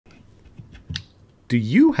Do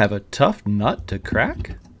you have a tough nut to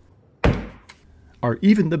crack? Are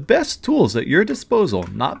even the best tools at your disposal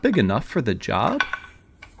not big enough for the job?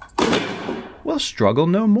 Well, struggle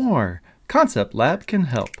no more. conceptlab can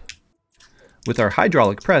help. With our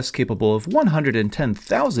hydraulic press capable of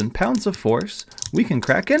 110,000 pounds of force, we can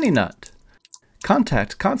crack any nut.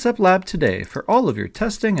 Contact conceptlab today for all of your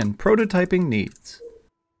testing and prototyping needs.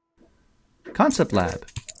 conceptlab.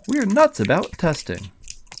 We're nuts about testing.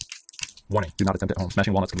 Warning, do not attempt at home.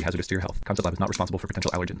 Smashing walnuts can be hazardous to your health. conceptlab is not responsible for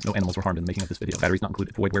potential allergens. No animals were harmed in the making of this video. Batteries not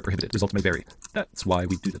included. Void where prohibited. Results may vary. That's why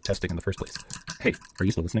we do the testing in the first place. Hey, are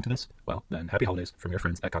you still listening to this? Well, then happy holidays from your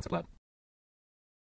friends at conceptlab.